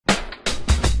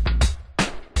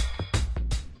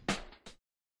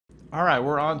All right,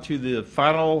 we're on to the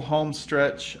final home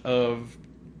stretch of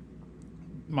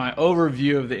my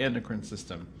overview of the endocrine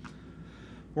system.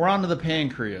 We're on to the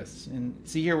pancreas. And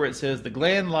see here where it says the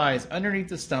gland lies underneath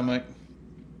the stomach.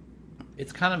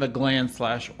 It's kind of a gland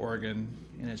slash organ,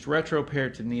 and it's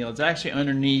retroperitoneal. It's actually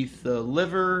underneath the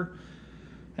liver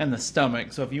and the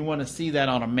stomach. So if you want to see that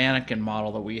on a mannequin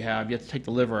model that we have, you have to take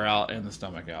the liver out and the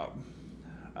stomach out.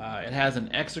 It has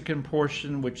an exocrine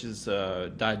portion, which is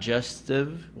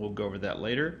digestive. We'll go over that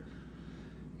later.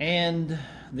 And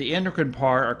the endocrine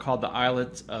part are called the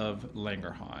islets of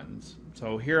Langerhans.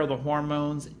 So here are the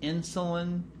hormones: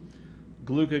 insulin,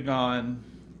 glucagon,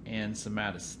 and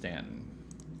somatostatin.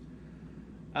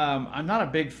 I'm not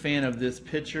a big fan of this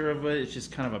picture of it. It's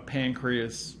just kind of a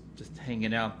pancreas just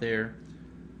hanging out there.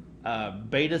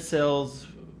 Beta cells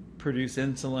produce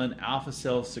insulin, alpha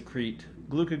cells secrete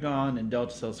glucagon, and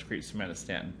delta cells secrete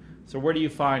somatostatin. So where do you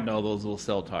find all those little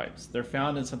cell types? They're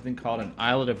found in something called an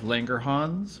islet of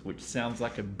Langerhans, which sounds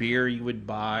like a beer you would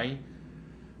buy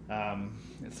at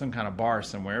some kind of bar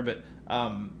somewhere, but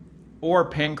or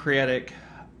pancreatic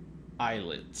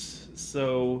islets.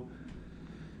 So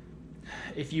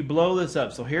if you blow this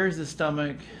up, so here's the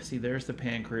stomach, see there's the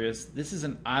pancreas. This is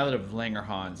an islet of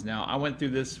Langerhans. Now I went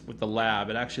through this with the lab.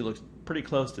 It actually looks pretty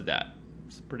close to that.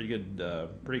 It's a pretty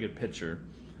good picture.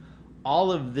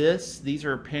 All of this, these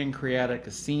are pancreatic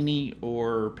acini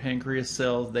or pancreas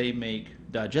cells. They make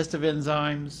digestive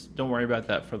enzymes. Don't worry about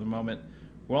that for the moment.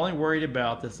 We're only worried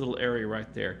about this little area right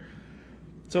there.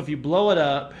 So if you blow it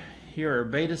up, here are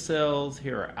beta cells,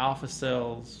 here are alpha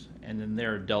cells, and then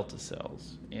there are delta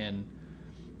cells. And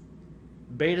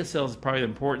beta cells is probably the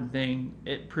important thing.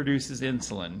 It produces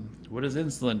insulin. What does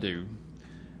insulin do?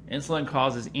 Insulin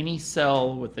causes any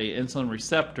cell with the insulin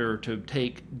receptor to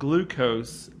take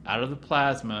glucose out of the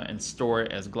plasma and store it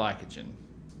as glycogen.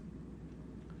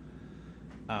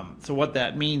 So what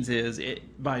that means is,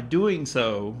 by doing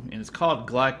so, and it's called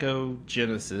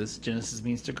glycogenesis, genesis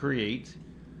means to create,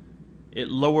 it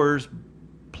lowers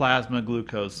plasma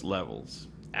glucose levels.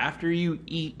 After you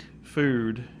eat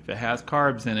food, if it has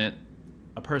carbs in it,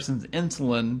 a person's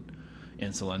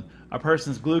a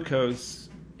person's glucose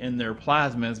in their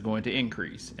plasma is going to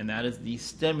increase, and that is the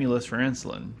stimulus for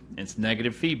insulin. It's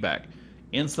negative feedback.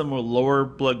 Insulin will lower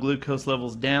blood glucose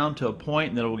levels down to a point,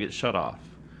 and then it will get shut off.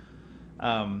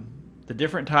 The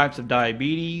different types of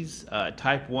diabetes,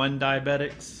 type 1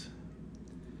 diabetics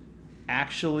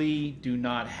actually do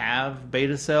not have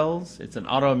beta cells. It's an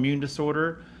autoimmune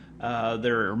disorder.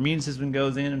 Their immune system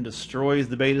goes in and destroys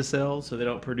the beta cells, so they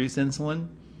don't produce insulin.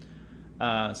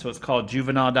 So it's called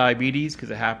juvenile diabetes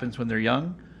because it happens when they're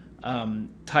young.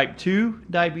 Type 2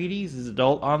 diabetes is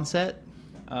adult onset.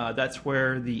 That's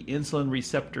where the insulin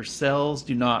receptor cells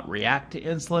do not react to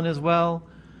insulin as well.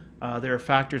 There are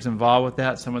factors involved with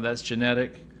that. Some of that's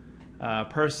genetic. A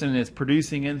person is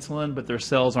producing insulin, but their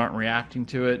cells aren't reacting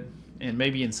to it. And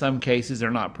maybe in some cases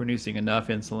they're not producing enough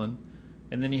insulin.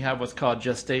 And then you have what's called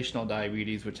gestational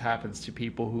diabetes, which happens to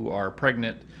people who are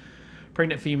pregnant.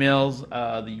 Pregnant females,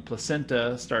 the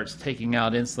placenta starts taking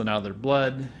out insulin out of their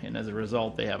blood, and as a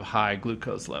result they have high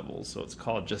glucose levels. So it's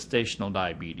called gestational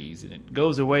diabetes, and it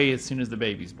goes away as soon as the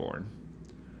baby's born.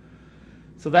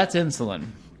 So that's insulin.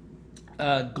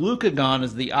 Glucagon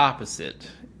is the opposite.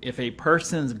 If a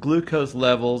person's glucose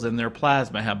levels in their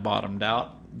plasma have bottomed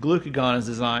out, glucagon is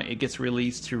designed, it gets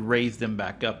released to raise them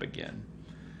back up again.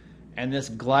 And this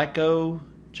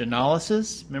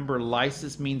glycogenolysis, remember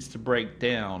lysis means to break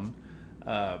down.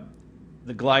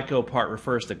 The glyco part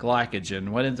refers to glycogen.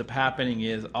 What ends up happening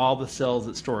is all the cells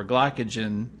that store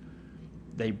glycogen,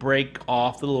 they break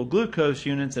off the little glucose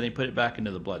units and they put it back into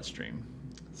the bloodstream.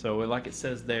 So like it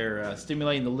says there,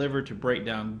 stimulating the liver to break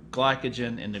down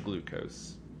glycogen into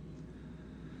glucose.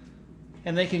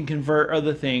 And they can convert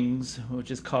other things, which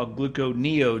is called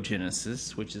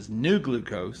gluconeogenesis, which is new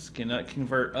glucose, can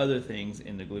convert other things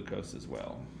into glucose as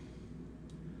well.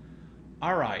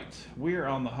 All right, we are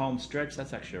on the home stretch.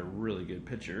 That's actually a really good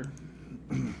picture.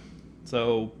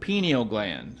 So, pineal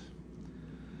gland.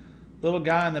 Little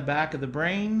guy in the back of the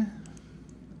brain.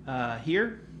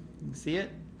 Here, you can see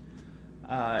it.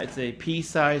 It's a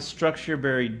pea-sized structure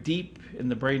buried deep in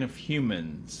the brain of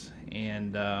humans.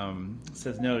 And it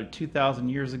says noted 2,000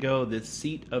 years ago, this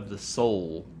seat of the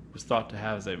soul was thought to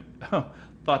act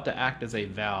as a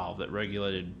valve that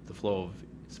regulated the flow of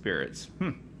spirits.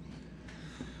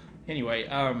 Anyway,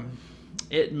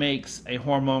 it makes a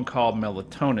hormone called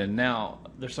melatonin. Now,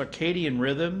 the circadian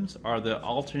rhythms are the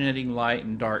alternating light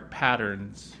and dark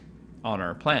patterns on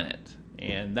our planet,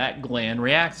 and that gland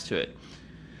reacts to it.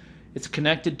 It's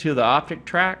connected to the optic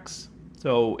tracts.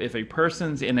 So if a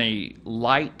person's in a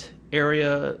light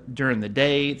area during the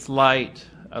day, it's light,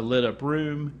 a lit up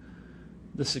room,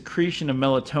 the secretion of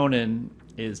melatonin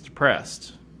is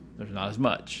depressed. There's not as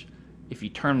much. If you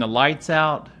turn the lights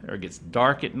out or it gets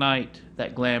dark at night,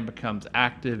 that gland becomes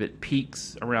active. It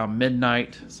peaks around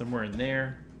midnight, somewhere in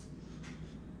there.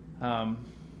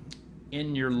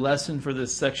 In your lesson for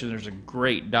this section, there's a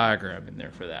great diagram in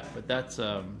there for that. But that's,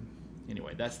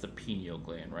 anyway, that's the pineal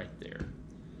gland right there.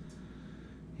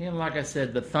 And like I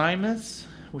said, the thymus,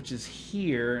 which is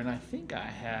here, and I think I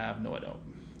have, no I don't.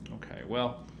 Okay,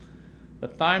 well, the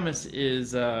thymus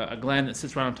is a gland that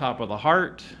sits right on top of the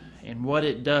heart. And what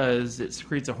it does, it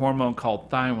secretes a hormone called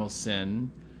thymosin,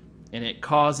 and it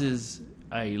causes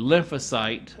a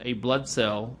lymphocyte, a blood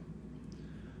cell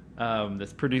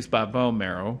that's produced by bone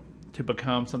marrow, to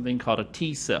become something called a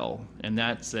T cell, and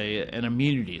that's an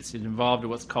immunity. It's involved in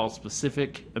what's called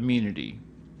specific immunity.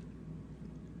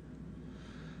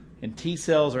 And T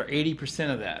cells are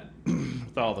 80% of that.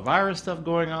 With all the virus stuff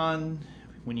going on,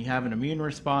 when you have an immune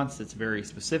response that's very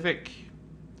specific,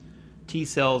 T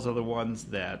cells are the ones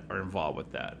that are involved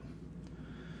with that.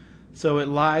 So it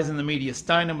lies in the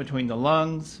mediastinum between the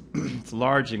lungs. It's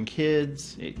large in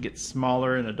kids. It gets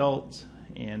smaller in adults.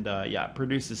 And it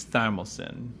produces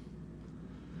thymosin.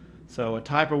 So a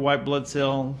type of white blood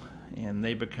cell, and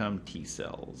they become T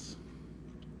cells.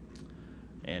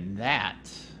 And that,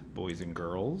 boys and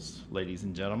girls, ladies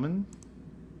and gentlemen,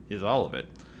 is all of it.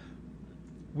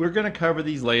 We're going to cover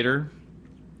these later.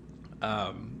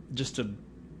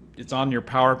 It's on your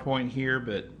PowerPoint here,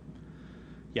 but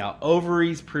yeah,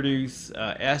 ovaries produce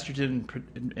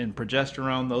estrogen and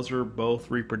progesterone. Those are both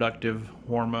reproductive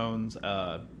hormones.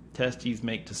 Testes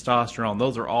make testosterone.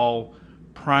 Those are all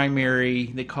primary.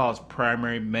 They cause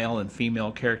primary male and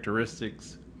female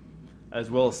characteristics, as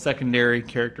well as secondary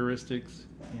characteristics.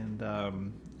 And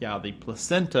the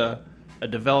placenta, a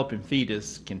developing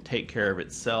fetus, can take care of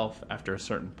itself after a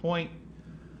certain point.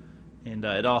 And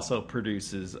it also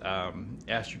produces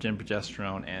estrogen,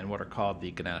 progesterone, and what are called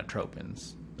the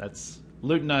gonadotropins. That's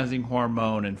luteinizing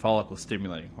hormone and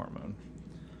follicle-stimulating hormone.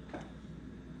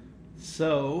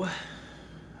 So,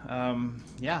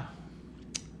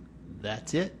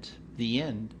 that's it. The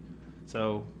end.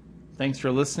 So, thanks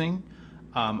for listening.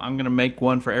 I'm going to make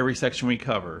one for every section we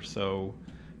cover. So,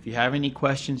 if you have any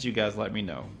questions, you guys let me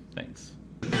know. Thanks.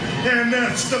 And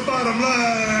that's the bottom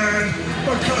line,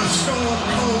 because Stone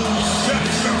Cold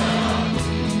Jackson